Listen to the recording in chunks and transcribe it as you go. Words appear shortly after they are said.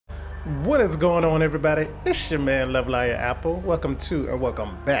What is going on, everybody? It's your man LoveLier Apple. Welcome to and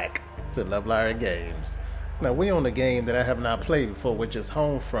welcome back to LoveLierGames. Now we on a game that I have not played before, which is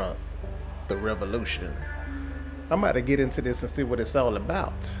Homefront, the Revolution. I'm about to get into this and see what it's all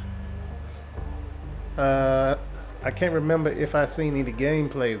about. Uh, I can't remember if I seen any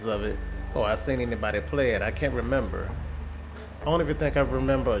gameplays of it or I seen anybody play it. I can't remember. I don't even think I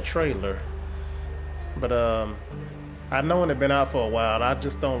remember a trailer. But I know it been out for a while. I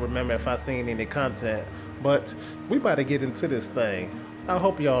just don't remember if I seen any content. But we about to get into this thing. I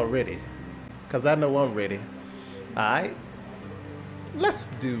hope y'all ready, cause I know I'm ready. All right, let's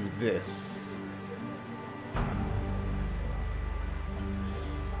do this.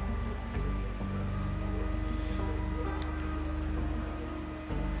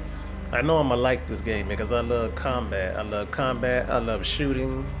 I know I'm gonna like this game because I love combat. I love combat. I love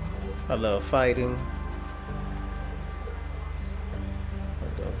shooting. I love fighting.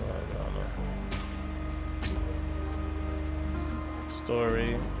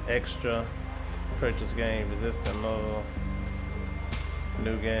 Story, extra, purchase game, resistant mode,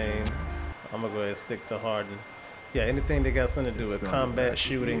 new game. I'm gonna go ahead and stick to hardened. Yeah, anything that got something to do with combat,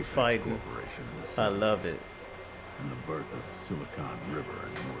 shooting, fighting, I love it. And the birth of Silicon River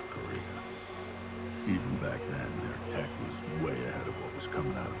in North Korea. Even back then, their tech was way ahead of what was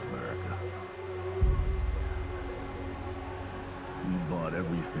coming out of America. We bought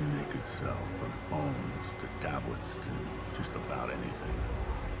everything they could sell, from phones to tablets to just about anything.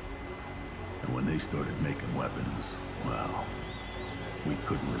 And when they started making weapons, well, we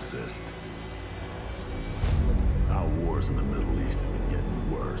couldn't resist. Our wars in the Middle East have been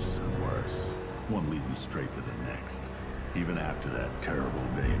getting worse and worse, one leading straight to the next. Even after that terrible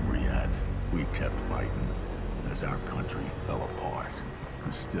day in Riyadh, we kept fighting as our country fell apart.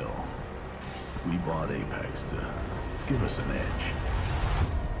 And still, we bought Apex to give us an edge.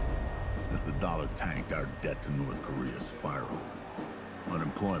 As the dollar tanked, our debt to North Korea spiraled.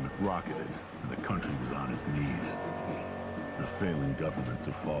 Unemployment rocketed, and the country was on its knees. The failing government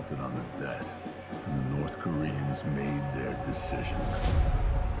defaulted on the debt, and the North Koreans made their decision.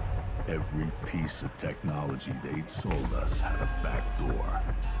 Every piece of technology they'd sold us had a back door.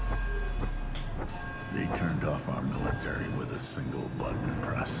 They turned off our military with a single button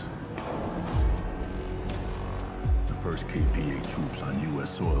press. The first KPA troops on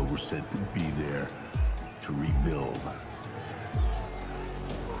U.S. soil were said to be there to rebuild.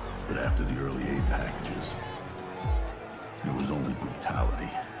 But after the early aid packages, there was only brutality.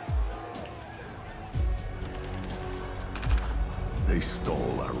 They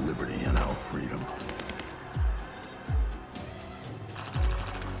stole our liberty and our freedom.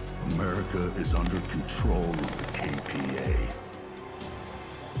 America is under control of the KPA.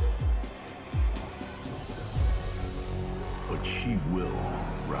 But she will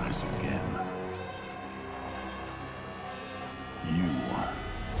rise again. You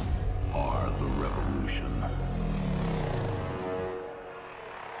are the revolution.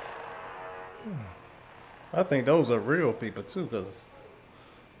 I think those are real people too, cause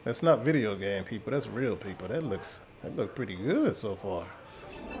that's not video game people. That's real people. That look pretty good so far.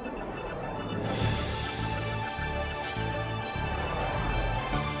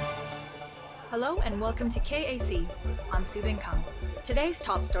 Hello and welcome to KAC. I'm Subin Kang. Today's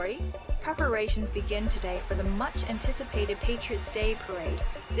top story. Preparations begin today for the much-anticipated Patriots' Day Parade.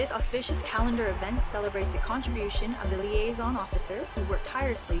 This auspicious calendar event celebrates the contribution of the liaison officers who work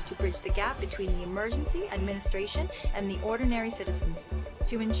tirelessly to bridge the gap between the emergency administration and the ordinary citizens.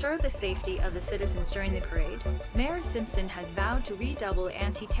 To ensure the safety of the citizens during the parade, Mayor Simpson has vowed to redouble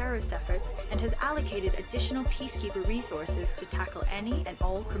anti-terrorist efforts and has allocated additional peacekeeper resources to tackle any and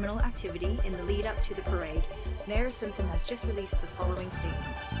all criminal activity in the lead-up to the parade. Mayor Simpson has just released the following statement.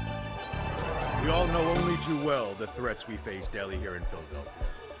 We all know only too well the threats we face daily here in Philadelphia.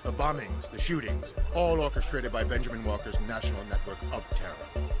 The bombings, the shootings, all orchestrated by Benjamin Walker's national network of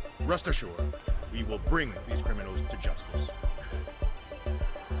terror. Rest assured, we will bring these criminals to justice.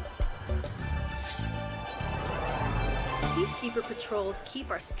 Peacekeeper patrols keep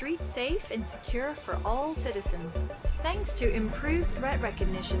our streets safe and secure for all citizens. Thanks to improved threat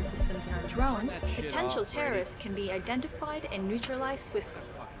recognition systems in our drones, potential terrorists can be identified and neutralized swiftly.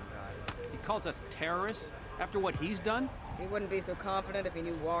 He calls us terrorists after what he's done? He wouldn't be so confident if he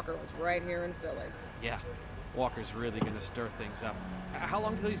knew Walker was right here in Philly. Yeah, Walker's really gonna stir things up. How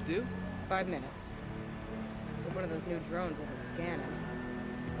long till he's due? 5 minutes. But one of those new drones isn't scanning.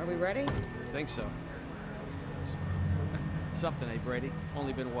 Are we ready? Think so. It's something, eh, Brady?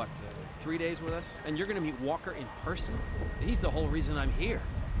 Only been, what, 3 days with us? And you're gonna meet Walker in person? He's the whole reason I'm here.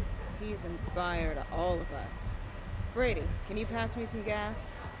 He's inspired all of us. Brady, can you pass me some gas?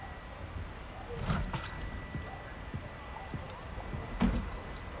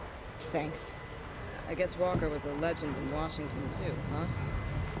 Thanks. I guess Walker was a legend in Washington too, huh?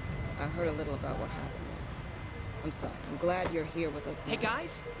 I heard a little about what happened there. I'm sorry. I'm glad you're here with us now. Hey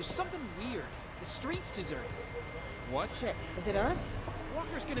guys, there's something weird. The street's deserted. What? Shit, is it us?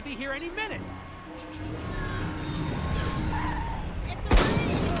 Walker's gonna be here any minute.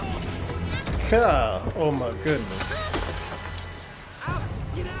 God, oh my goodness. Out!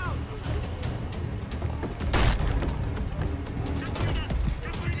 Get out!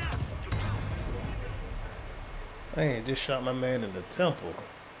 I ain't just shot my man in the temple.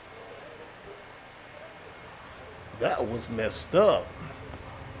 That was messed up.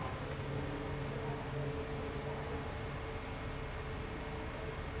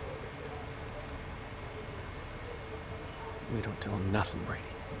 We don't tell him nothing, Brady.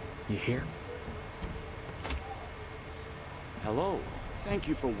 You hear? Hello. Thank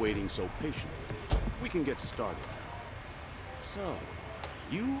you for waiting so patiently. We can get started now. So,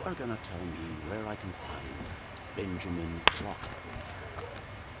 you are gonna tell me where I can find Benjamin Walker.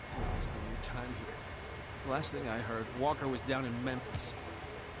 Wasting your time here. Last thing I heard, Walker was down in Memphis.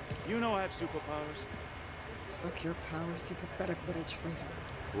 You know I have superpowers? Fuck your powers, you pathetic little traitor.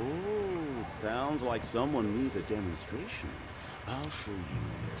 Oh, sounds like someone needs a demonstration. I'll show you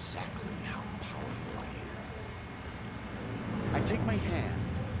exactly how powerful I am. I take my hand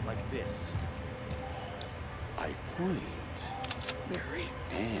like this. I point. Mary.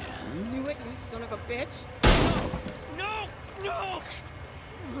 And... Do it, you son of a bitch! No! No!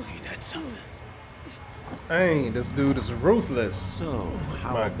 Ain't that something? Dang, this dude is ruthless. So,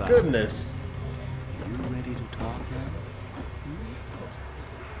 how My about... goodness. You ready to talk now?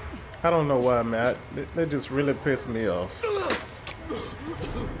 I don't know why, man. They just really pissed me off.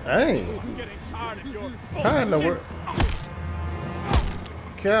 Dang. I'm getting tired of your How in the world?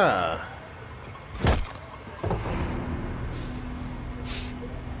 God.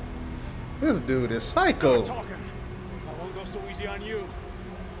 This dude is psycho. I won't go so easy on you.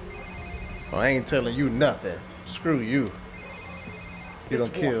 I ain't telling you nothing. Screw you. You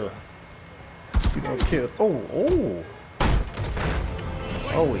don't kill. You don't kill. Oh, oh.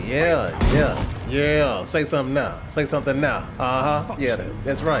 Oh, yeah, yeah, yeah. Say something now. Say something now. Uh-huh. Yeah,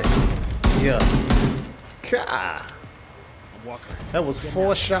 that's right. Yeah. God. Walker. That was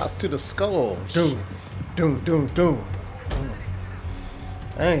 4 shots to the skull. Doom, doom, doom, doom.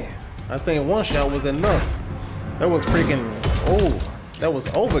 Dang. I think 1 shot was enough. That was freaking... Oh, that was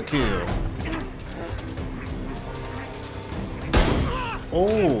overkill.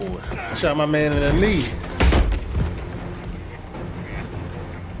 Oh, shot my man in the knee.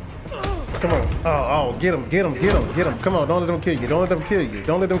 Come on. Oh, get him, get him, get him, get him. Come on, don't let them kill you. Don't let them kill you.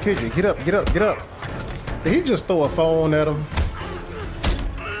 Don't let them kill you. Get up, get up, get up. Did he just throw a phone at him?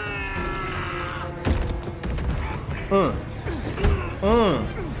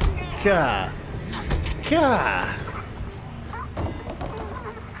 God. God.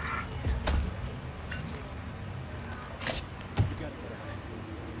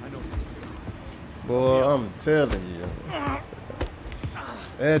 Boy, I'm telling you.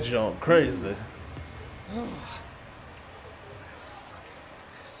 That junk crazy.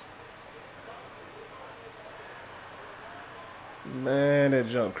 Man, that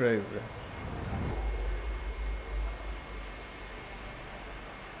junk crazy.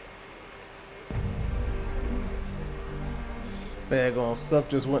 Daggone stuff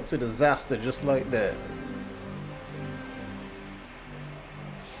just went to disaster just like that.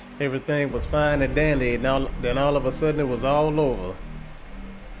 Everything was fine and dandy, and then all of a sudden it was all over.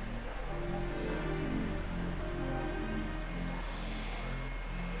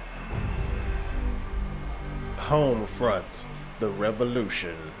 Homefront, the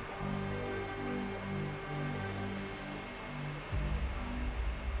revolution.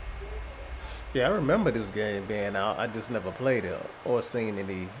 Yeah, I remember this game being out. I just never played it or seen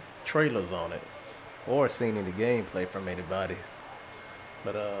any trailers on it or seen any gameplay from anybody.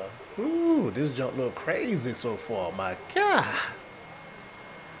 But ooh, this junk look crazy so far. My God.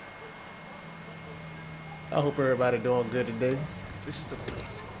 I hope everybody doing good today. This is the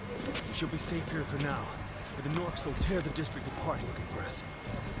place. We should be safe here for now. But the Norks will tear the district apart looking for us.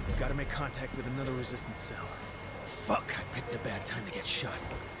 We've got to make contact with another resistance cell. Fuck, I picked a bad time to get shot.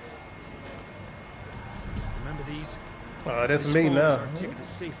 Remember these? That's This me phone is now. our ticket to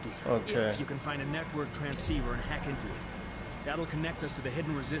safety. Okay. If you can find a network transceiver and hack into it. That'll connect us to the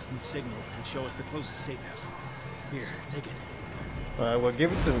hidden resistance signal and show us the closest safe house. Here, take it. Alright, well,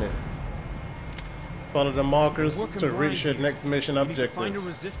 give it to me. Follow the markers Working to blind reach your here. next mission We need to find a objective.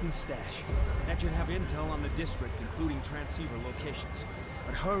 resistance stash. That should have intel on the district, including transceiver locations.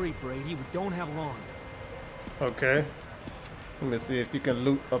 But hurry, Brady, we don't have long. Okay. Let me see if you can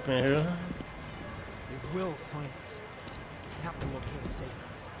loot up in here. They will find us. We have to locate a safe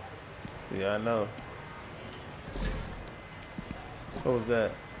house. Yeah, I know. What was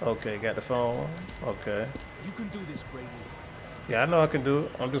that? Okay, got the phone. Okay. You can do this, Brady. Yeah, I know I can do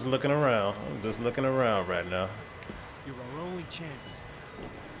it. I'm just looking around. I'm just looking around right now. You're our only chance.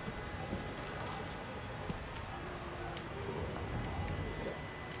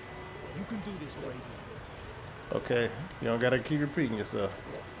 You can do this, Brady. Okay, you don't gotta keep repeating yourself.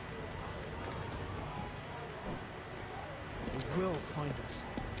 They will find us.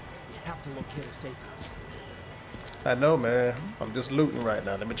 We have to locate a safe house. I know, man. I'm just looting right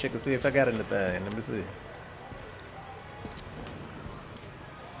now. Let me check and see if I got anything. Let me see. You're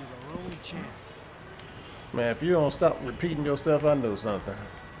our only chance. Man, if you don't stop repeating yourself, I know something.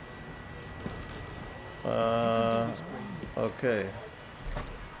 You can do this, Brady. Okay.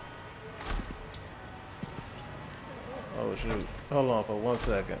 Oh shoot. Hold on for 1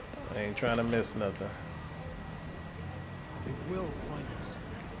 second. I ain't trying to miss nothing. They will find us.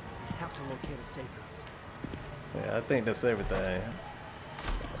 We have to locate a safe house. Yeah, I think that's everything.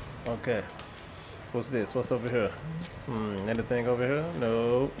 Okay. What's this? What's over here? Anything over here?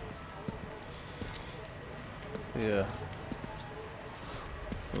 No. Yeah.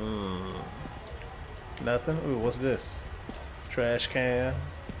 Nothing? Ooh, what's this? Trash can.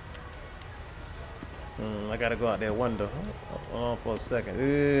 I gotta go out that window. Hold on for a second.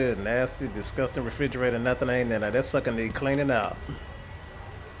 Ew, nasty, disgusting refrigerator. Nothing ain't in there. That sucker need cleaning out.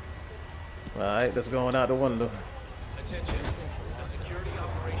 Alright, that's going out the window. Attention. The security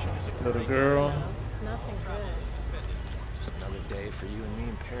operation is Little girl. Nothing good. just another day for you and me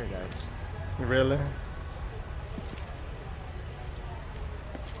in paradise. Really?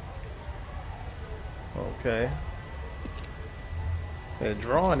 Okay. That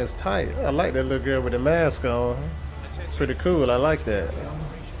drawing is tight. I like that little girl with the mask on. Pretty cool. I like that.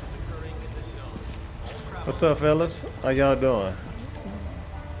 What's up, fellas? How y'all doing?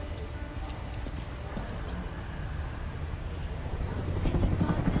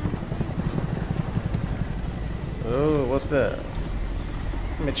 Oh, what's that?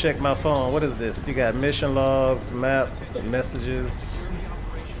 Let me check my phone. What is this? You got mission logs, map, messages,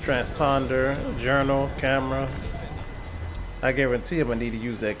 transponder, journal, camera. I guarantee I'm gonna need to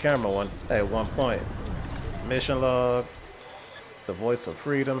use that camera at one point. Mission log, the voice of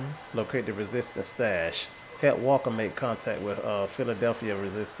freedom, locate the resistance stash. Help Walker make contact with Philadelphia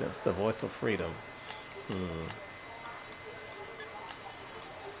resistance, the voice of freedom.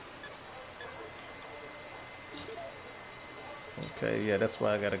 Okay, yeah, that's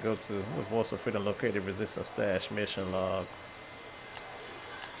why I gotta go to the voice of freedom, locate the resistance stash, mission log.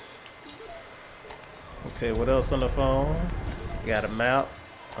 Okay, what else on the phone? Got a map.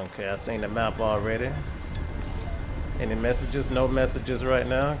 Okay, I seen the map already. Any messages? No messages right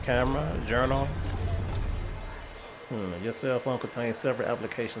now. Camera, journal. Your cell phone contains several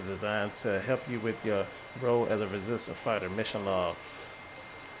applications designed to help you with your role as a resistance fighter. Mission log.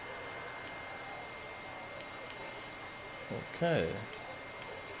 Okay.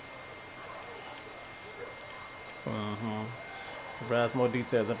 Provides more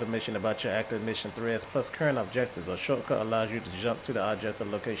details, information about your active mission threads, plus current objectives. A shortcut allows you to jump to the objective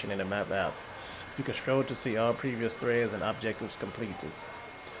location in the map app. You can scroll to see all previous threads and objectives completed.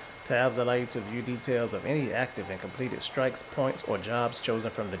 Tabs allow you to view details of any active and completed strikes, points, or jobs chosen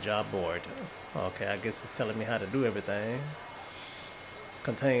from the job board. Okay, I guess it's telling me how to do everything.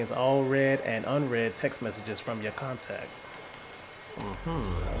 Contains all read and unread text messages from your contact.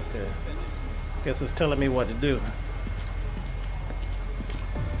 Okay. Guess it's telling me what to do.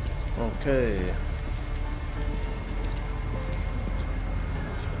 Okay.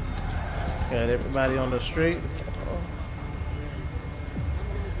 Got everybody on the street.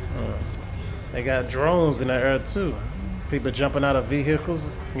 They got drones in the air too. People jumping out of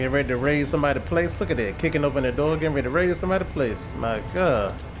vehicles, getting ready to raise somebody's place. Look at that, kicking open the door, getting ready to raise somebody's place. My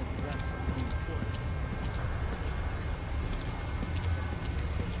God.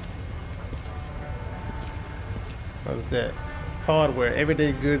 What's that? Hardware,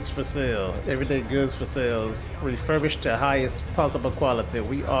 everyday goods for sale. Everyday goods for sales, refurbished to highest possible quality.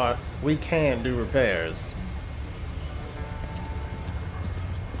 We can do repairs.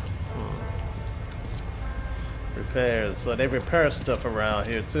 Repairs, so they repair stuff around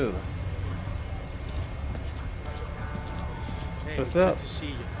here too. Hey, What's up? Good to see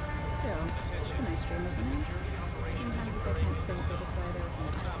you. Still, it's a nice dream, isn't it? Sometimes if I can't sleep, I just lie there with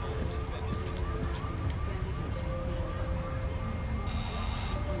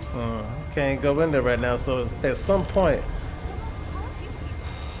my Can't go in there right now, so at some point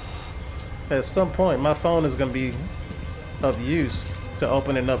my phone is gonna be of use to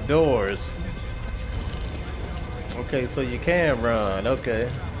opening up doors. Okay, so you can run. Okay.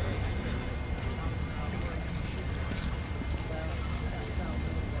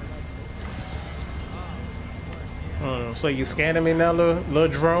 So you scanning me now, little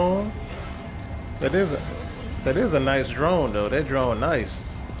drone? That is a nice drone though. That drone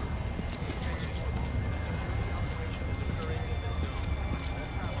nice.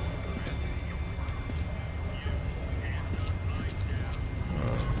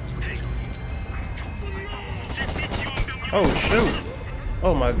 Oh shoot!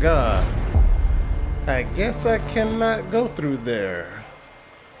 Oh my god! I guess I cannot go through there.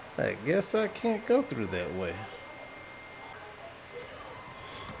 I guess I can't go through that way.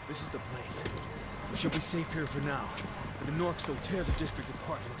 This is the place. We should be safe here for now. But the Norks will tear the district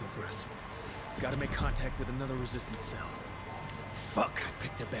apart looking for us. Gotta make contact with another resistance cell. Fuck, I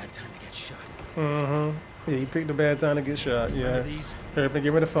picked a bad time to get shot. Yeah, you picked a bad time to get shot, yeah. Hurry up and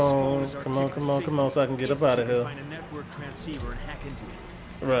give me the phone. Come on, so I can get up out of here. Find a network transceiver and hack into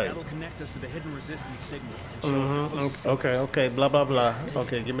it. Right. That'll connect us to the hidden resistance signal. And show us the closest Okay, blah, blah, blah.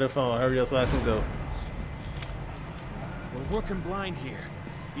 Okay, give me the phone. Hurry up so I can go. We're working blind here.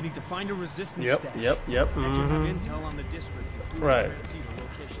 You need to find a resistance stash. Yep. And you have intel on the district, including Right. transceiver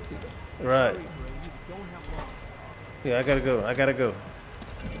locations. Right. Hurry, Gray, you don't have long. Yeah, I gotta go.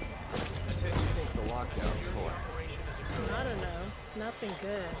 The lockdown's for. I don't know. Nothing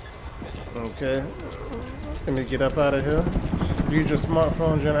good. Okay. Let me get up out of here. Use your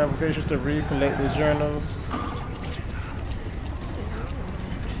smartphone journal applications to read, collect the journals.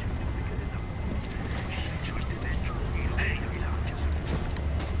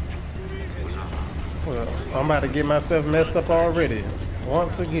 Well, I'm about to get myself messed up already.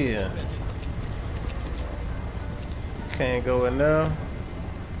 Once again. Can't go in there.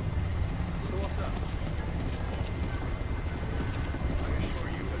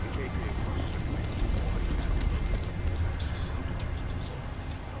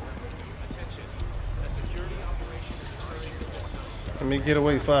 Let me get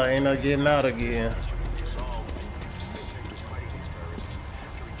away before I end up getting out again.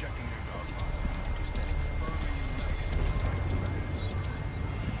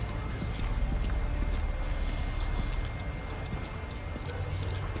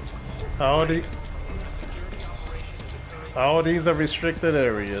 All these are restricted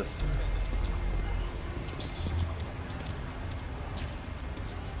areas.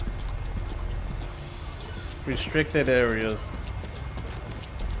 Restricted areas.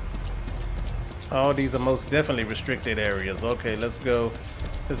 All these are most definitely restricted areas. Okay, let's go.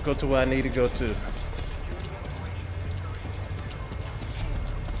 Let's go to where I need to go to.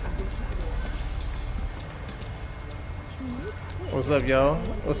 What's up, y'all?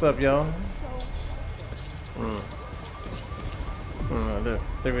 What's up, y'all?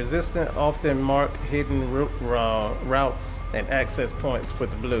 The resistant often mark hidden routes and access points with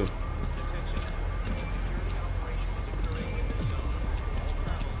blue.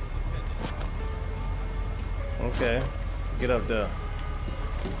 Okay, get up there.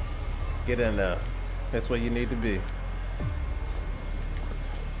 Get in there. That's where you need to be.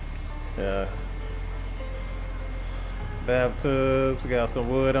 Yeah. Bathtubs, got some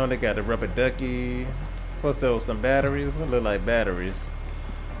wood on it, got a rubber ducky. What's those? Some batteries? Look like batteries.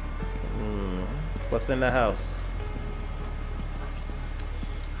 What's in the house?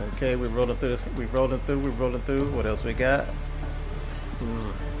 Okay, we're rolling through. We're rolling through. What else we got?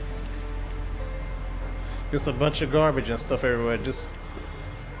 Just a bunch of garbage and stuff everywhere. Just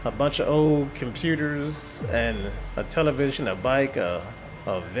a bunch of old computers and a television, a bike, a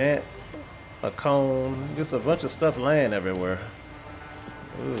vent, a cone. Just a bunch of stuff laying everywhere.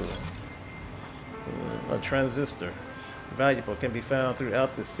 Ooh. A transistor. Valuable, can be found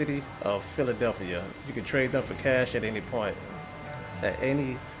throughout the city of Philadelphia. You can trade them for cash at any point, at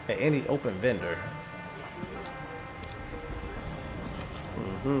any open vendor.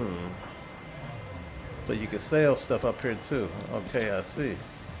 So you can sell stuff up here too. Okay, I see.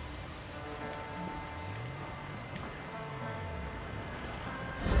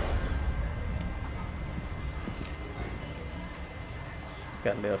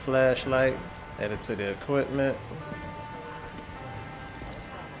 Got me a flashlight. Added to the equipment.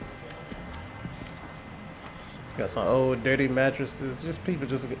 Got some old dirty mattresses. Just people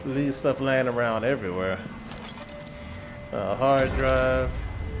just leave stuff laying around everywhere. A hard drive.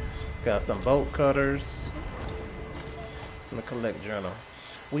 Got some bolt cutters. And a collect journal.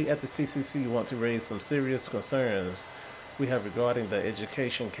 We at the CCC want to raise some serious concerns we have regarding the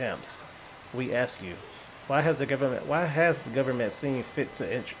education camps. We ask you, why has the government seen fit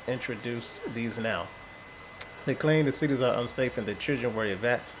to introduce these now? They claim the cities are unsafe and the children were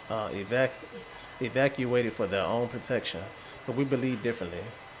evacuated for their own protection. But we believe differently.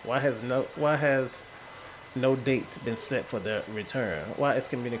 Why has no dates been set for their return? Why is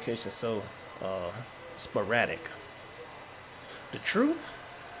communication so uh, sporadic? The truth?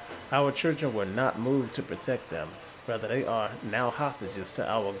 Our children were not moved to protect them. Rather, they are now hostages to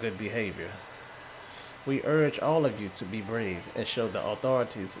our good behavior. We urge all of you to be brave and show the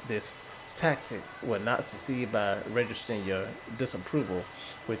authorities this tactic will not succeed by registering your disapproval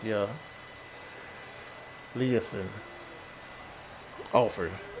with your liaison offer,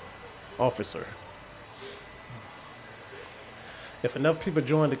 officer. If enough people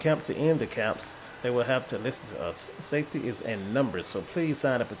join the camp to end the camps, they will have to listen to us. Safety is in numbers, so please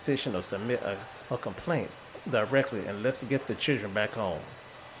sign a petition or submit a complaint directly and let's get the children back home.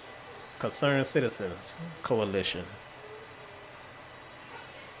 Concerned Citizens Coalition.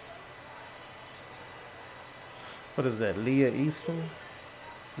 What is that? Leah Eason?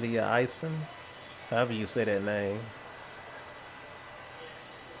 Leah Eisen? However you say that name.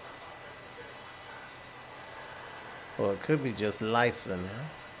 Or it could be just Lyson.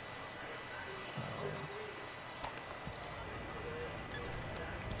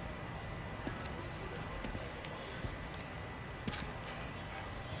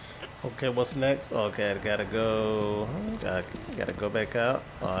 Okay, what's next? Okay, I gotta go. Gotta go back out.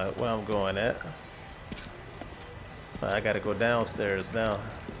 Alright, where I'm going at. I gotta go downstairs now.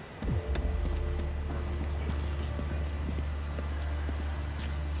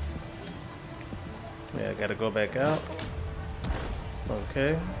 Yeah, I gotta go back out.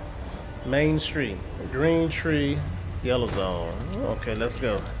 Okay. Main Street. Green tree, yellow zone. Okay, let's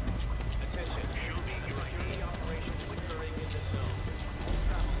go.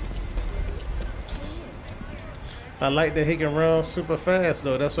 I like that he can run super fast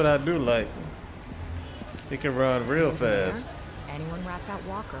though. That's what I do like. He can run real fast. Anyone rats out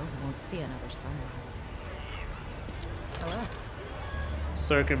Walker won't see another sunrise. Hello.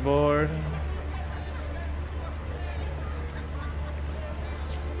 Circuit board.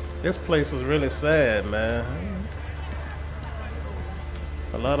 This place is really sad, man.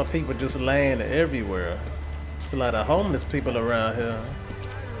 A lot of people just laying everywhere. There's a lot of homeless people around here.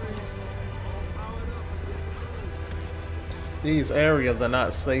 These areas are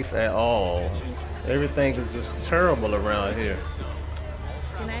not safe at all. Everything is just terrible around here.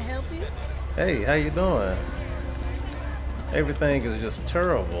 Can I help you? Hey, how you doing? Everything is just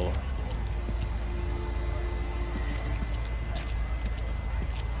terrible.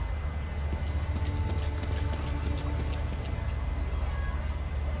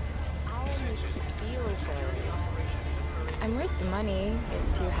 I'll make you feel good. I'm worth the money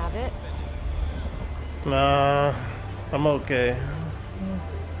if you have it. Nah, I'm okay.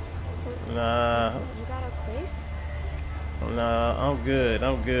 Nah. You got a place? Nah, I'm good.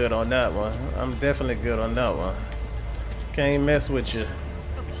 I'm good on that one. I'm definitely good on that one. Can't mess with you.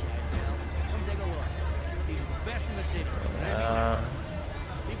 Come take a look. These are the best in the city. People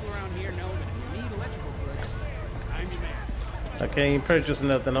around here know that if you need electrical goods, I'm your man. I can't even purchase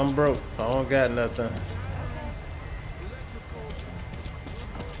nothing. I'm broke. I don't got nothing.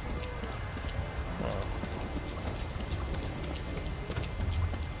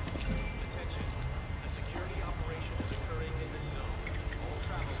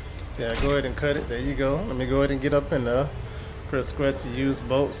 Yeah, go ahead and cut it. There you go. Let me go ahead and get up in there. Press square to use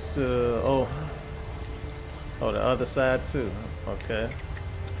bolts to, oh, the other side too. Okay.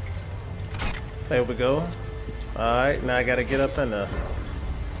 There we go. Alright, now I gotta get up in there.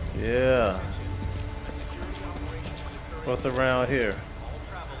 Yeah. What's around here?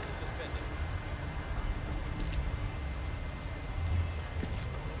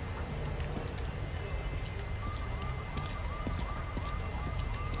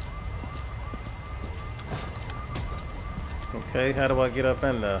 Okay, how do I get up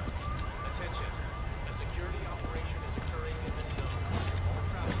in there? Attention. A security operation is occurring in this zone.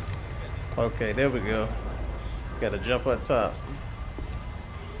 All travel is suspended. Okay, there we go. Gotta jump up top.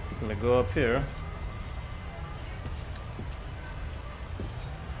 Let me go up here.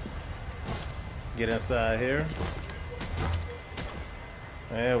 Get inside here.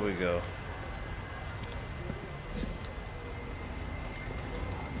 There we go.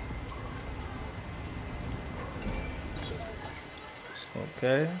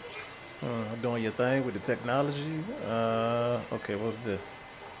 Okay. Doing your thing with the technology. Okay, what's this?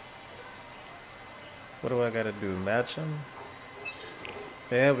 What do I gotta do? Match them?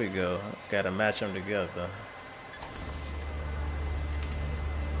 There we go. Gotta match them together.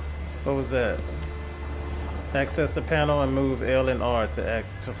 What was that? Access the panel and move L and R to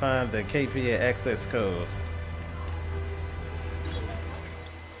find the KPA access code.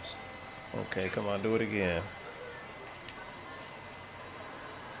 Okay, come on, do it again.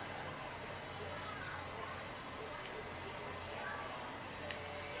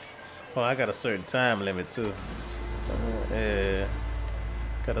 Oh, I got a certain time limit too. Yeah,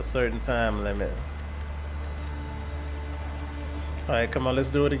 got a certain time limit. All right, come on, let's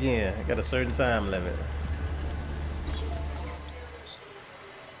do it again. I got a certain time limit.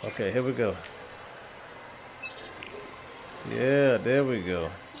 Okay, here we go. Yeah, there we go.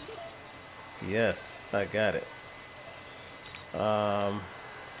 Yes, I got it.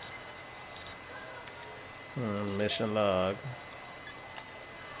 Mission log.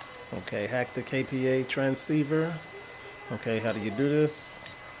 Okay, hack the KPA transceiver. Okay, how do you do this?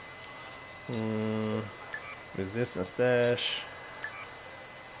 Resistance stash.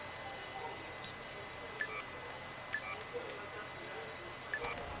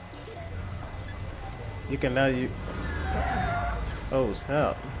 You can now you. Oh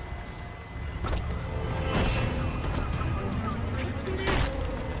snap!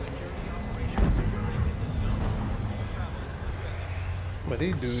 But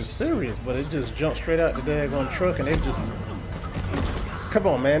these dudes serious, but it just jumped straight out the daggone truck and they just. Come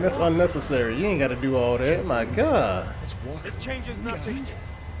on, man, that's unnecessary. You ain't got to do all that. My God. It changes nothing.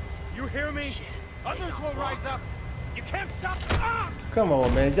 You hear me? Others will rise up. You can't stop. Ah! Come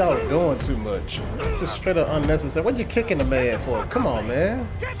on, man, y'all doing too much. Just straight up unnecessary. What you kicking the man for? Come on, man.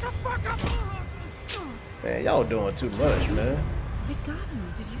 Get the fuck up! Man, y'all doing too much, man. We got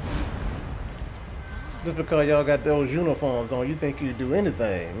him. Did you see something? Just because y'all got those uniforms on, you think you do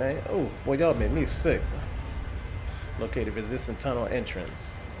anything, man. Oh, boy, y'all made me sick. Located resistant tunnel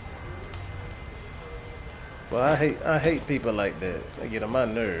entrance. Well, I hate people like that. They get on my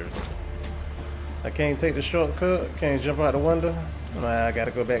nerves. I can't take the shortcut. Can't jump out the window. Nah, I gotta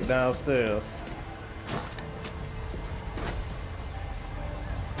go back downstairs.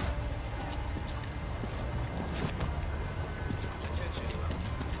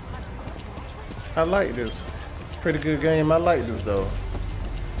 I like this. Pretty good game. I like this though.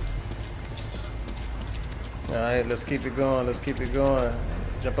 Alright, let's keep it going. Let's keep it going.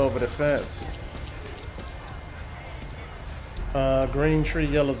 Jump over the fence. Green tree,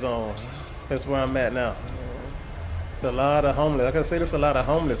 yellow zone. That's where I'm at now. It's a lot of homeless. Like I say, there's a lot of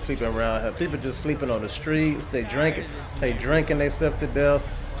homeless people around here. People just sleeping on the streets. They drinking themselves to death.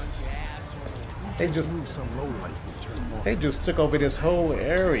 They just took over this whole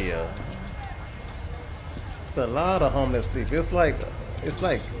area. It's a lot of homeless people. It's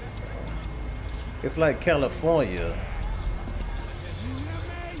like California.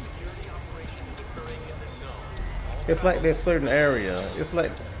 It's like that certain area. It's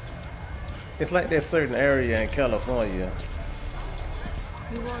like that certain area in California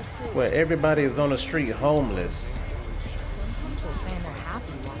where everybody is on the street homeless. Some people saying they're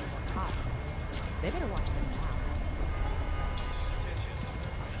happy while they're caught. They better watch their mouths.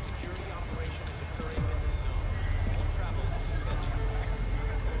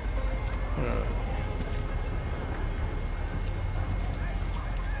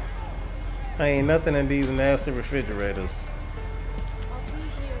 Ain't nothing in these nasty refrigerators.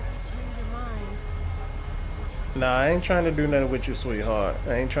 Nah, I ain't trying to do nothing with you, sweetheart.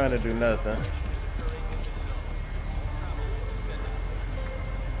 I ain't trying to do nothing.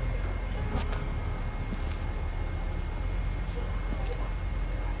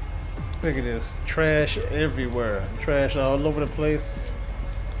 Look at this. Trash everywhere. Trash all over the place.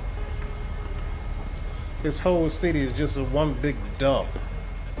 This whole city is just one big dump.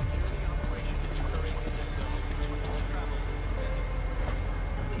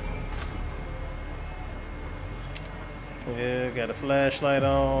 Yeah, got a flashlight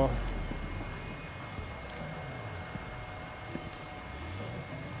on.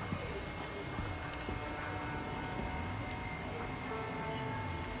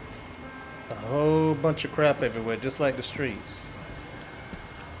 A whole bunch of crap everywhere, just like the streets.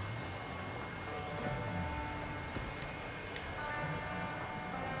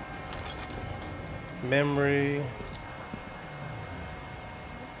 Memory.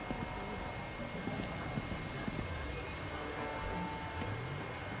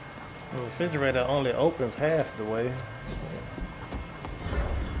 The refrigerator only opens half the way.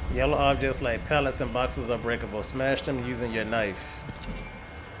 Yellow objects like pallets and boxes are breakable. Smash them using your knife.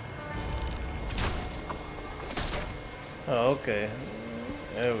 Oh, okay.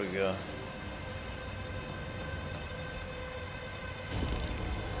 There we go.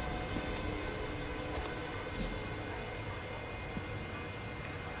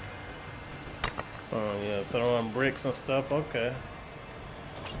 Oh yeah, throwing bricks and stuff. Okay.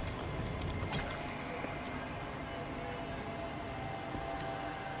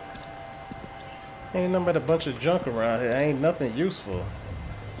 Ain't nothing but a bunch of junk around here. Ain't nothing useful.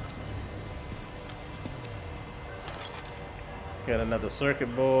 Got another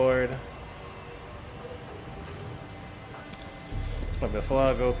circuit board. But before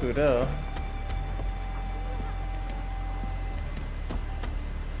I go through there,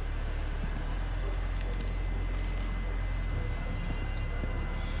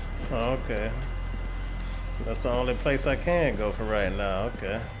 oh, okay. That's the only place I can go for right now.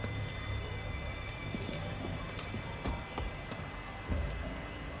 Okay.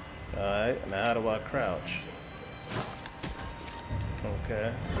 Alright, now how do I crouch?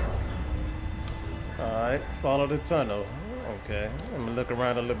 Okay. Alright, follow the tunnel. Okay, I'm gonna look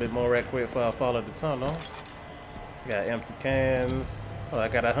around a little bit more right quick before I follow the tunnel. Got empty cans. Oh, I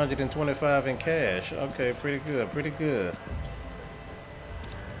got 125 in cash. Okay, pretty good, pretty good.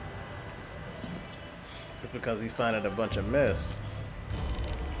 Just because he's finding a bunch of mess.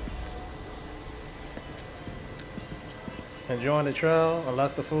 Enjoying the trial?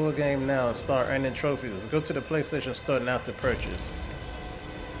 Unlock the full game now and start earning trophies. Go to the PlayStation Store now to purchase.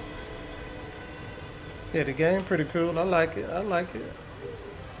 Yeah, the game pretty cool. I like it. I like it.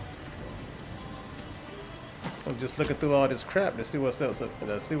 I'm just looking through all this crap to see what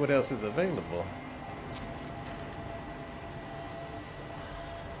else is available.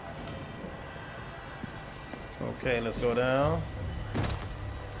 Okay, let's go down.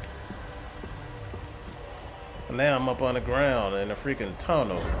 Now I'm up on the ground in a freaking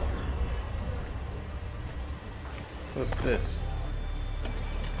tunnel. What's this?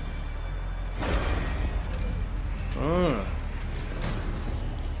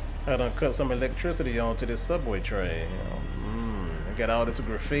 I done cut some electricity onto this subway train. I got all this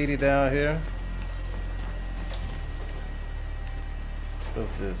graffiti down here.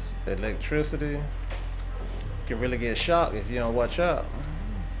 What's this? Electricity. You can really get shocked if you don't watch out.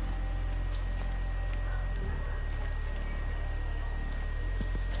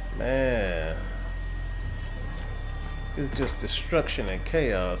 Man, it's just destruction and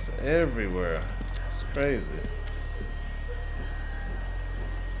chaos everywhere. It's crazy.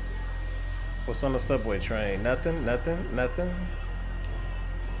 What's on the subway train? Nothing, nothing, nothing.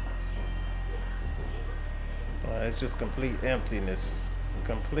 It's just complete emptiness.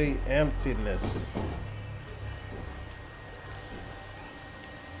 Complete emptiness.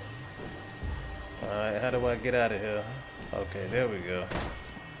 Alright, how do I get out of here? Okay, there we go.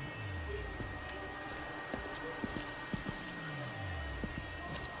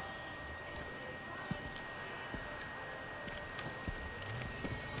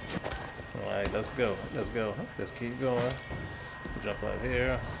 Alright, let's go. Let's go. Let's keep going. Jump up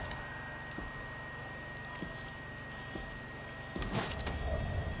here.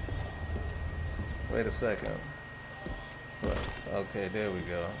 Wait a second. What? Okay, there we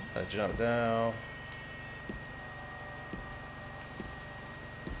go. I jump down.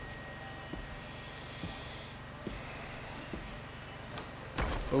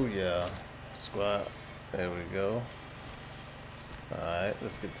 Oh yeah. Squat. There we go. Alright,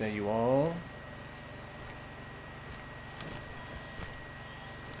 let's continue on.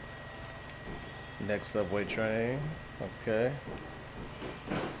 Next subway train. Okay.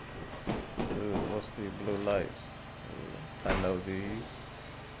 Ooh, what's the blue lights? Ooh, I know these.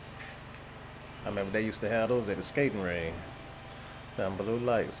 I remember they used to have those at the skating ring. Them blue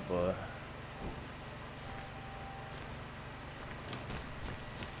lights, boy.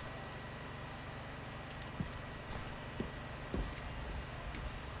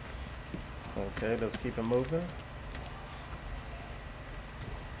 Okay, let's keep it moving.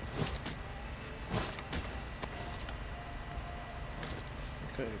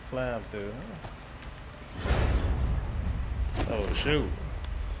 Okay, climb through. Oh shoot.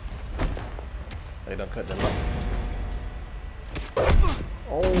 They done cut the light.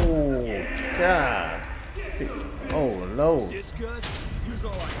 Oh God. Oh no.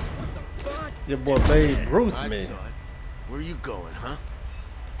 Your boy Babe Ruth me. Where are you going, huh?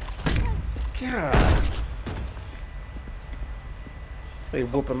 God. They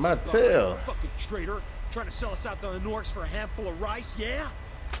whooping my tail. Fucking traitor. Trying to sell us out to the Norks for a handful of rice, yeah?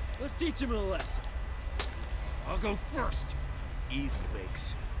 Let's teach him a lesson. I'll go first. Easy,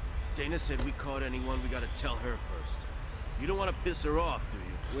 Bakes. Dana said we caught anyone, we gotta tell her first. You don't want to piss her off, do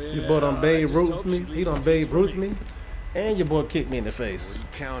you? Well, your boy done Babe Ruth me. He done Babe Ruth me. And your boy kicked me in the face. Well, you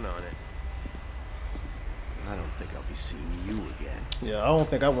count on it. I don't think I'll be seeing you again. Yeah, I don't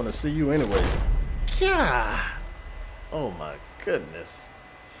think I want to see you anyway. Yeah. Oh my goodness.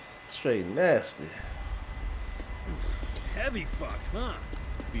 Straight nasty. Heavy fuck, huh?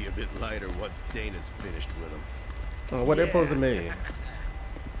 Be a bit lighter once Dana's finished with him. Oh, what they supposed to mean?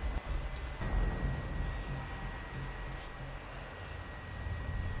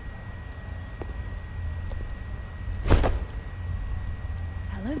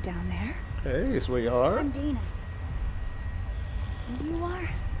 Hello down there. Hey, sweetheart. I'm Dina. And you are?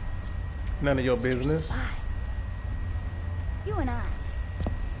 None of your Mr. business. Spy. You and I.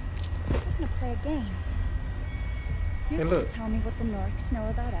 We're gonna play a game. You're Hey, gonna look. tell me what the Norks know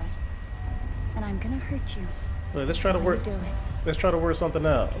about us. And I'm gonna hurt you. Well, let's try to while work. you do it. Let's try to work something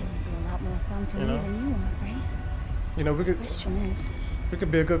out. It's gonna be a lot more fun for You me know? than you, I'm afraid. You know, The question is, we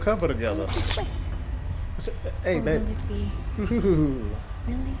could be a good couple together. Hey, or babe. will it be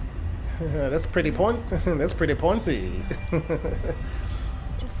really? That's pretty point. That's pretty pointy.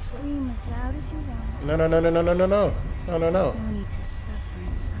 Just scream as loud as you want. No. No need to suffer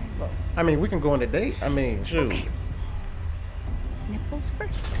in silence. I mean, we can go on a date. I mean, shoot. Okay. Nipples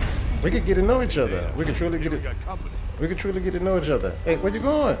first. We could get to know each other. We could truly get it. We could truly get to know each other. Hey, where you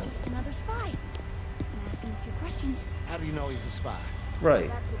going? Just another spy. I'm asking a few questions. How do you know he's a spy? Right.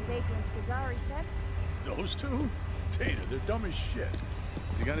 That's what Baker and Scazzari said. Those two? Dana, they're dumb as shit.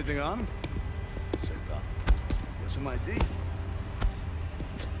 You got anything on them? Say, pal. Got some ID? You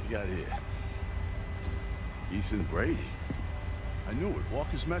got here. Ethan Brady. I knew it.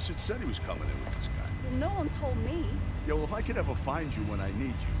 Walker's message said he was coming in with this guy. Well, no one told me. Yo, if I could ever find you when I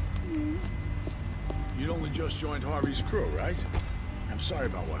need you. You'd only just joined Harvey's crew, right? I'm sorry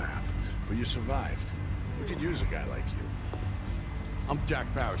about what happened, but you survived. We could use a guy like you. I'm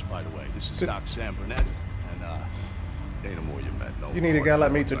Jack Parrish, by the way. This is Doc Sam Burnett, and Dana Moore you met. No, You need a guy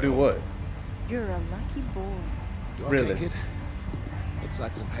like me to do what? You're a lucky boy. You Really? okay, kid? Looks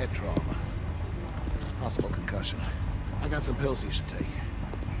like some head trauma. Possible concussion. I got some pills you should take.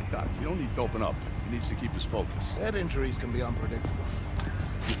 Doc, you don't need doping up. He needs to keep his focus. Head injuries can be unpredictable.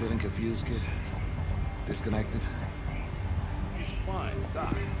 You feeling confused, kid? Disconnected? He's fine,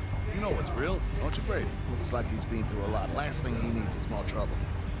 Doc. You know what's real, don't you, Brady? Looks like he's been through a lot. Last thing he needs is more trouble.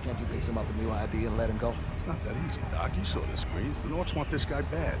 Can't you fix him up a new ID and let him go? It's not that easy, Doc. You saw the screens. The Norks want this guy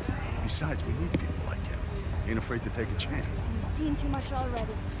bad. Besides, we need people like him. Ain't afraid to take a chance. You've seen too much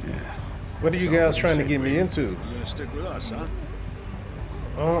already. Yeah. What are you guys trying to get me into? You're gonna stick with us, huh?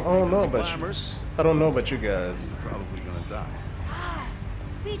 I don't know about you. Glamorous. I don't know about you guys. He's probably gonna die. Ah,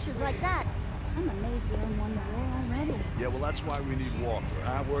 speeches like that. I'm amazed we haven't won the war already. Yeah, well, that's why we need Walker.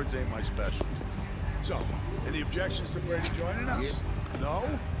 Our words ain't my specialty. So, any objections to Brady joining us? No?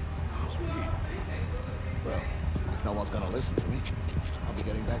 Sweet. Well, if no one's gonna listen to me, I'll be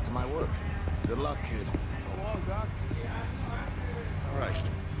getting back to my work. Good luck, kid. Go on, Doc. All right.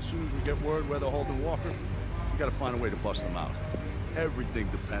 As soon as we get word where they're holding Walker, we gotta find a way to bust them out. Everything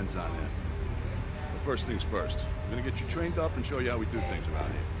depends on him. But first things first, we're gonna get you trained up and show you how we do things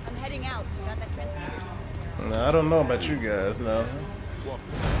around here. I'm heading out. Got that transceiver? No, I don't know about you guys. No. Well,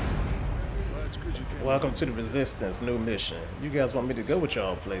 it's good you came. Welcome to the Resistance. New mission. You guys want me to go with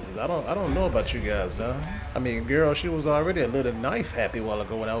y'all places? I don't know about you guys, though. I mean, girl, she was already a little knife happy a while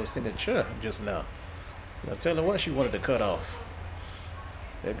ago when I was sitting in the chair just now. Now tell her what she wanted to cut off.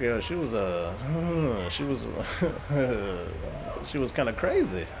 That girl, she was she was kind of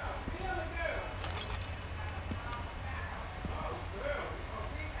crazy.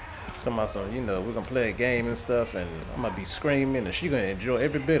 Talking about some, you know, we're gonna play a game and stuff, and I'm gonna be screaming, and she gonna enjoy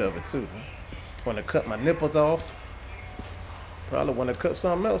every bit of it too. Wanna cut my nipples off? Probably wanna cut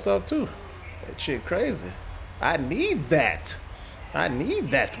something else off too. That shit crazy. I need that. I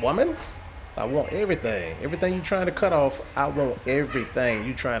need that, woman. I want everything. Everything you trying to cut off, I want everything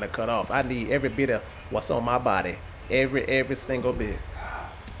you trying to cut off. I need every bit of what's on my body. Every single bit.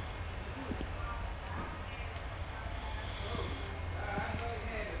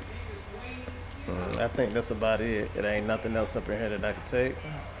 I think that's about it. It ain't nothing else up in here that I can take.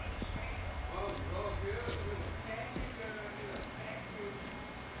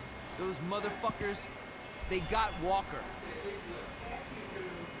 Those motherfuckers, they got Walker.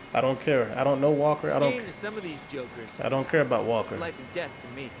 I don't care. I don't know Walker. It's I a don't. game to some of these jokers. I don't care about Walker. It's life and death to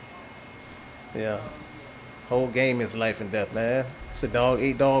me. Yeah. Whole game is life and death, man. It's a dog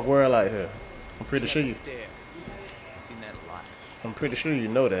eat dog world out here. I'm pretty sure you. Stare. I've seen that a lot. I'm pretty sure you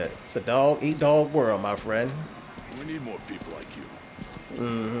know that. It's a dog eat dog world, my friend. We need more people like you.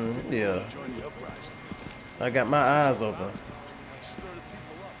 Mm-hmm. Yeah. Join the uprising. I got my eyes open.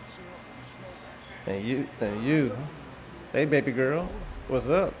 And you. Hey, baby girl. What's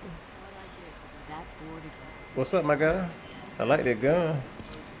up? What's up, my guy? I like that gun.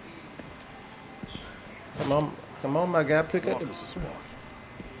 Come on, my guy. Pick up the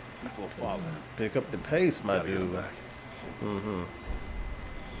People follow. Pick up the pace, my dude. Mm-hmm.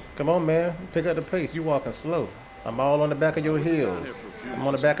 Come on, man. Pick up the pace. You walking slow. I'm all on the back of your heels. I'm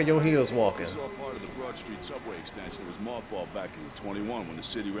on the back of your heels walking. This is all part of the Broad Street subway extension that was mothballed back in '21 when the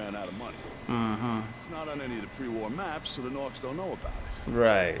city ran out of money. Mm-hmm. It's not on any of the pre-war maps, so the Norks don't know about it.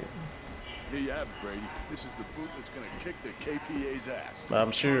 Right. Here you have it, Brady. This is the boot that's gonna kick the KPA's ass.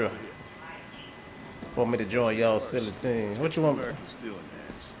 I'm sure. Want me to join y'all silly team? What you want? American Steel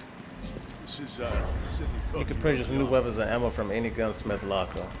Enhance. This is Sydney Cook. You can purchase new weapons and ammo from any gunsmith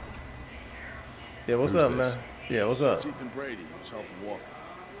locker. Yeah, what's Who's up, this? man? Yeah, what's up? It's Ethan Brady. He was helping Walker.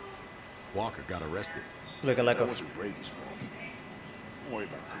 Walker got arrested. Looking like that a... wasn't Brady's fault. Don't worry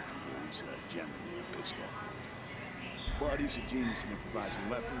about Cookie here. He's generally in a pissed off mood. But he's a genius in improvising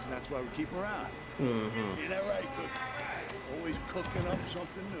weapons, and that's why we keep him around. Mm-hmm. Ain't that right, Cookie? Always cooking up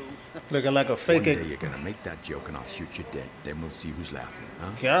something new. Looking like a fake... One day you're gonna make that joke and I'll shoot you dead. Then we'll see who's laughing,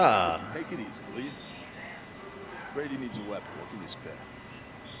 huh? God. Take it easy, will you? Brady needs a weapon. What can you spare?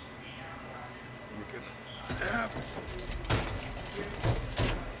 You can...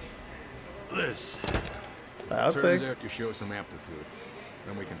 This. I'll Turns take... out you show some aptitude.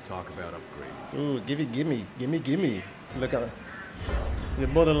 Then we can talk about upgrading. Ooh, gimme. Look at... You're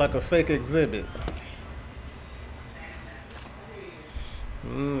more like a fake exhibit.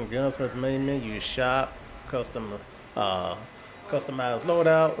 Gunsmith main menu, shop, custom, customized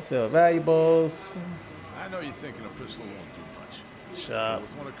loadout, sell valuables. I know you're thinking a pistol won't do much. Shop.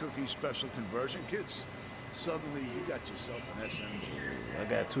 With one of Cookie's special conversion kits, suddenly you got yourself an SMG. I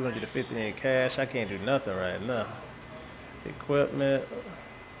got 250 in cash. I can't do nothing right now. Equipment,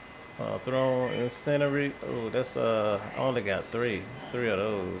 throne, incendiary. Oh, that's I only got three of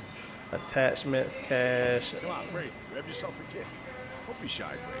those. Attachments, cash. Come on, Brady, grab yourself a kit. Don't be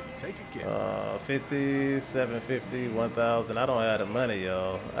shy, Brady. Take a kit. 50, 750, 1,000. I don't have the money,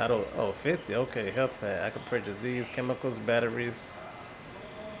 y'all. I don't. Oh, 50. Okay, health pack. I can purchase these chemicals, batteries.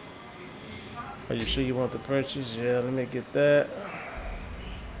 Are you sure you want to purchase? Yeah, let me get that.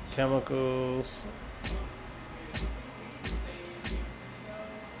 Chemicals.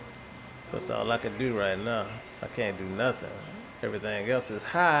 That's all I can do right now. I can't do nothing. Everything else is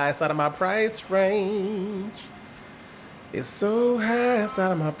high. It's out of my price range. It's so high, it's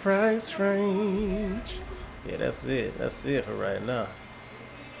out of my price range. Yeah, that's it. That's it for right now.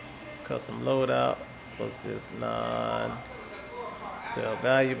 Custom loadout. What's this? Sell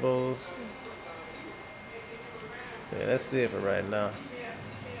valuables. Yeah, that's it for right now.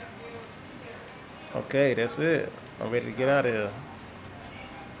 Okay, that's it. I'm ready to get out of here.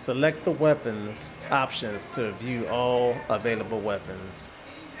 Select the weapons options to view all available weapons.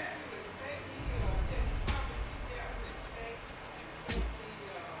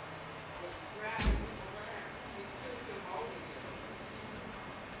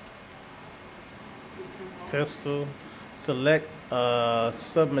 Pistol. Select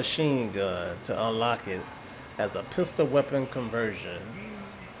submachine gun to unlock it as a pistol weapon conversion.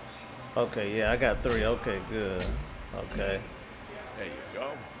 Okay, yeah, I got 3. Okay, good. Okay. There you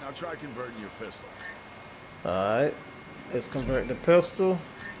go. Now try converting your pistol. Alright. Let's convert the pistol.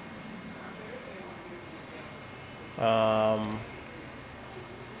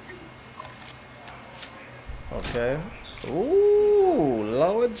 Okay. Ooh,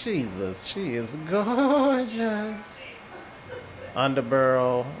 Lord Jesus. She is gorgeous.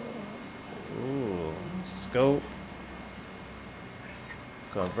 Underbarrel. Ooh. Scope.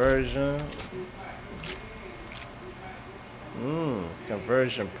 Conversion.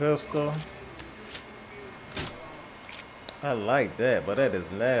 Conversion pistol. I like that, but that is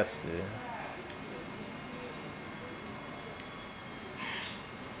nasty.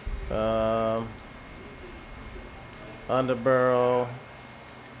 Underbarrel.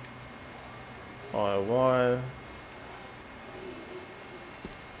 R1.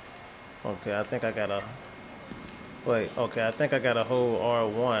 Okay, I think I got a... Wait, okay, I think I got a whole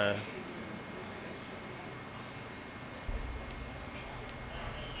R1.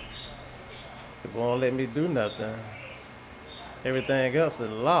 It won't let me do nothing. Everything else is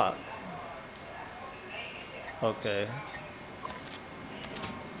locked. Okay.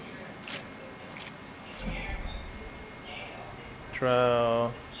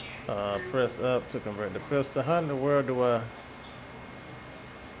 Trial. Press up to convert the pistol. How in the world do I...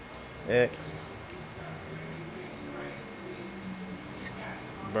 X.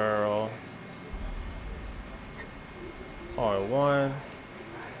 Barrel. R1.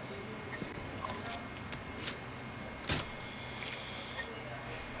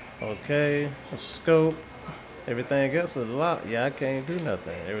 Okay, a scope. Everything else is locked. Yeah, I can't do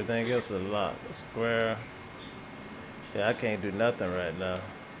nothing. Everything else is locked. Square. Yeah, I can't do nothing right now.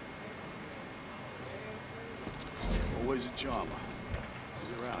 Always a charmer.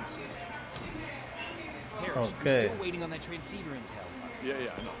 He's around, sir. Parrish, Okay. we're still waiting on that transceiver intel. Yeah, I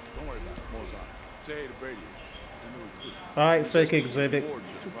know. Don't worry about it. More's on it. Say hey to Brady. He's a new recruit. Alright, fake exhibit.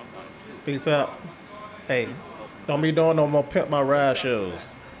 Peace out. Hey, don't be doing no more Pimp My Ride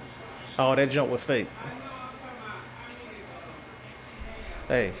shows. Oh, that jump was fake.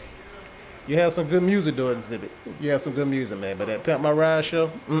 Hey, you have some good music though, exhibit. You have some good music, man. But that Pimp My Ride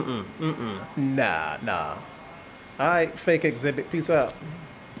show, nah. Alright, fake exhibit. Peace out.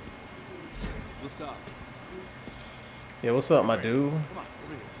 What's up? Yeah, what's up, my dude?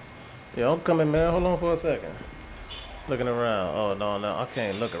 Yeah, I'm coming, man. Hold on for a second. Looking around. Oh, no, I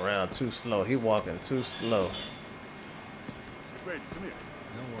can't look around too slow. He walking too slow. Hey, Brady, come here.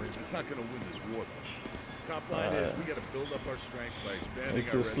 Don't worry. It's not going to win this war, though. Top line is we got to build up our strength by expanding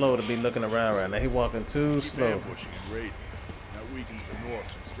He's too slow to be looking around right now. He walking too slow. Ambushing and raiding. That weakens the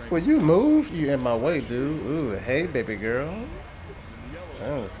Norks and strengthens. Well, you move. You in my way, dude. Ooh, hey, baby girl.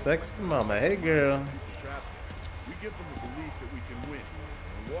 Oh, sexy mama. Hey, girl. We give them the belief that we can win.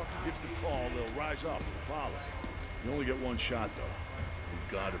 When Walker gives the call, they'll rise up and follow. You only get one shot, though. We've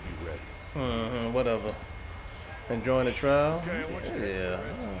got to be ready. Whatever. Enjoying the trial? Okay, I want you to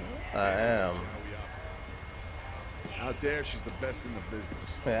Yeah, I am. Out there, she's the best in the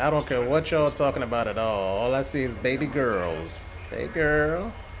business. Man, I don't care what y'all talking about at all. All I see is baby girls. Hey,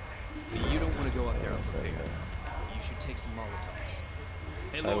 girl. You don't want to go out there unprepared. You should take some Molotovs.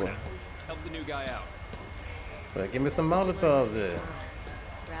 Hey, Lorna, help the new guy out. But give me some Molotovs there.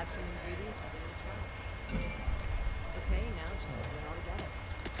 Grab some ingredients and give it a try. Okay, now just put it all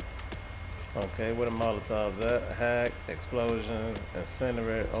together. Okay, where the Molotovs at? Hack, explosion,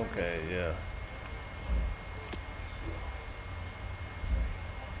 incinerate. Okay, yeah.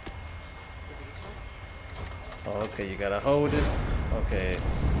 Okay, you gotta hold it. Okay,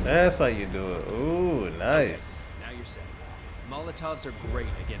 that's how you do it. Ooh, nice. Okay, now you're set. Molotovs are great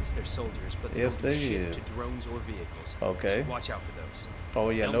against their soldiers, but they Yes, don't do they shit is. to drones or vehicles. Okay. So watch out for those. Oh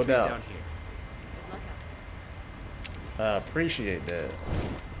yeah, no Elm trees doubt. down here. Good luck out there. I appreciate that.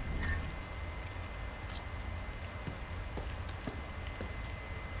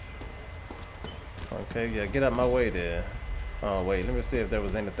 Okay, yeah, get out my way there. Oh wait, let me see if there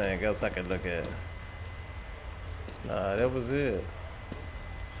was anything else I could look at. Nah, that was it.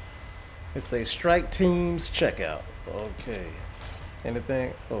 It say strike teams checkout. Okay.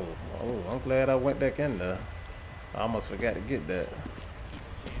 Anything? Oh, I'm glad I went back in there. I almost forgot to get that.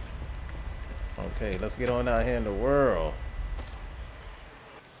 Okay, let's get on out here in the world.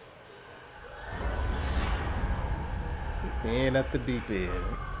 And at the deep end.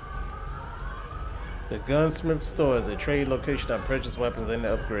 The gunsmith store is a trade location that purchase weapons and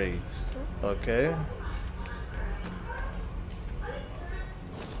upgrades. Okay.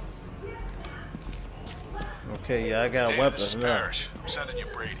 Okay, yeah, I got weapons now. Parrish. I'm sending you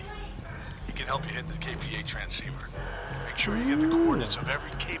Brady. He can help you hit the KPA transceiver. Make sure you get the coordinates of every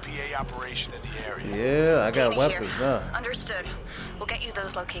KPA operation in the area. Yeah, I got Dana weapons here. now. Understood. We'll get you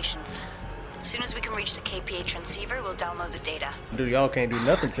those locations. As soon as we can reach the KPA transceiver, we'll download the data. Dude, y'all can't do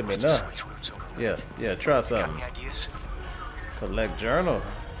nothing to me now. Yeah, try something. Collect journal.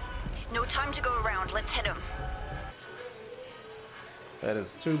 No time to go around. Let's hit him. That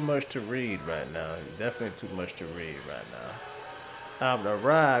is too much to read right now. Definitely too much to read right now. I've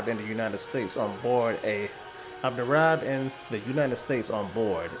arrived in the United States on board a UN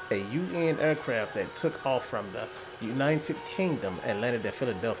aircraft that took off from the United Kingdom and landed at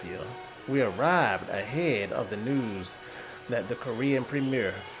Philadelphia. We arrived ahead of the news that the Korean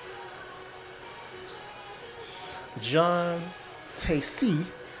Premier John Tae-si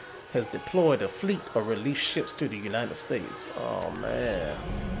has deployed a fleet of relief ships to the United States. Oh man.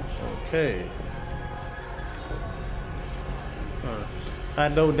 Okay. I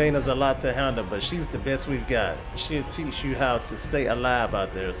know Dana's a lot to handle, but she's the best we've got. She'll teach you how to stay alive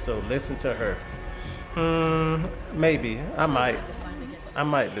out there, so listen to her. Maybe. I might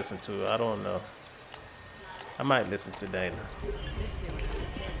listen to her. I don't know. I might listen to Dana.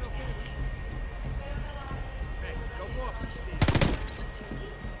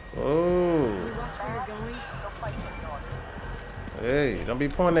 Oh. Hey, don't be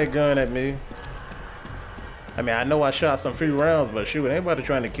pointing that gun at me. I mean, I know I shot some free rounds, but shoot, anybody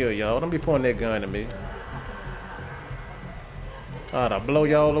trying to kill y'all. Don't be pointing that gun at me. I'll blow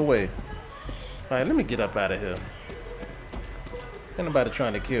y'all away. Alright, let me get up out of here. Ain't nobody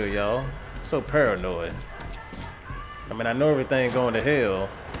trying to kill y'all. So paranoid. I mean, I know everything going to hell,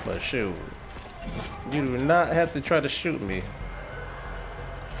 but shoot. You do not have to try to shoot me.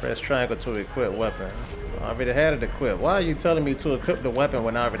 Press triangle to equip weapon. I already had it equipped. Why are you telling me to equip the weapon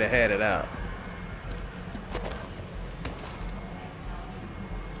when I already had it out?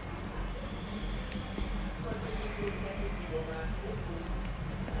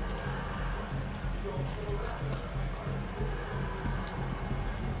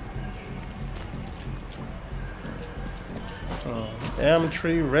 Elm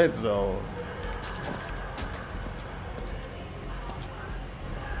Tree Red Zone.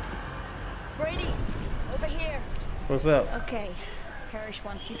 Brady, over here. What's up? Okay. Parrish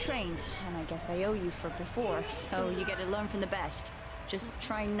wants you trained, and I guess I owe you for before, so you gotta learn from the best. Just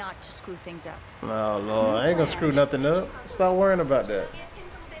try not to screw things up. Oh Lord, I ain't gonna screw nothing up. Stop worrying about that.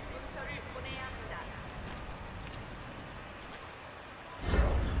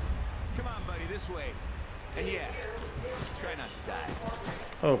 Come on, buddy, this way. And yeah, try not to die.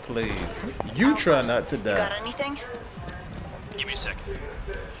 Oh please, you try not to die. Got anything? Give me a second.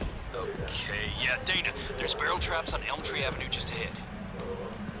 Okay, yeah, Dana, there's barrel traps on Elm Tree Avenue just ahead.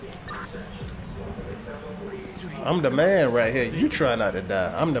 I'm the man right here. You try not to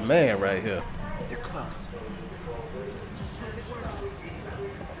die. I'm the man right here. They're close. Just hope it works.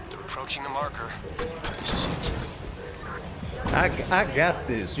 They're approaching the marker. I got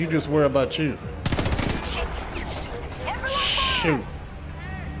this. You just worry about you. Shoot.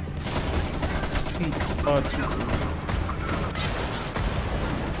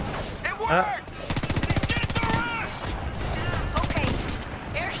 It worked! Get the rest! Okay,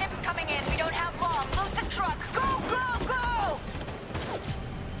 airship's coming in. We don't have long. Loot the truck. Go, go, go!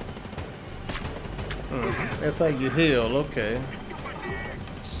 That's how you heal. Okay.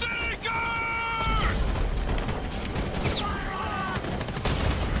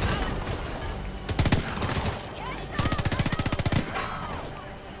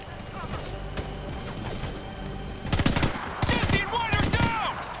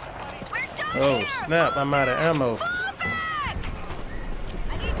 Oh snap, I'm out of ammo.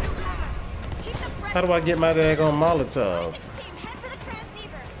 How do I get my daggone Molotov?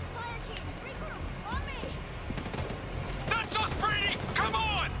 That's us, Brady! Come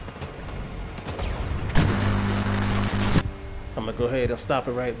on! I'm gonna go ahead and stop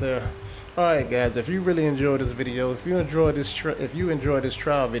it right there. Alright guys, if you really enjoyed this video, if you enjoyed this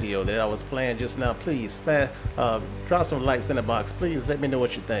trial video that I was playing just now, please drop some likes in the box. Please let me know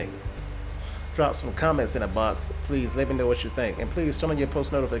what you think. Drop some comments in the box. Please let me know what you think. And please turn on your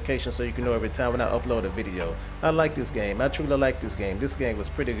post notifications so you can know every time when I upload a video. I like this game. I truly like this game. This game was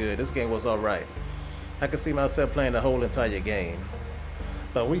pretty good. This game was alright. I can see myself playing the whole entire game.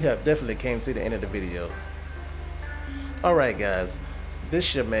 But we have definitely came to the end of the video. Alright guys.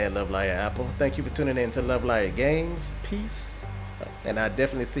 This your man LoveLier Apple. Thank you for tuning in to LoveLierGames. Peace. And I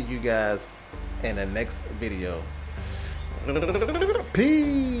definitely see you guys in the next video.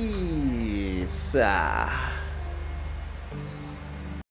 Peace.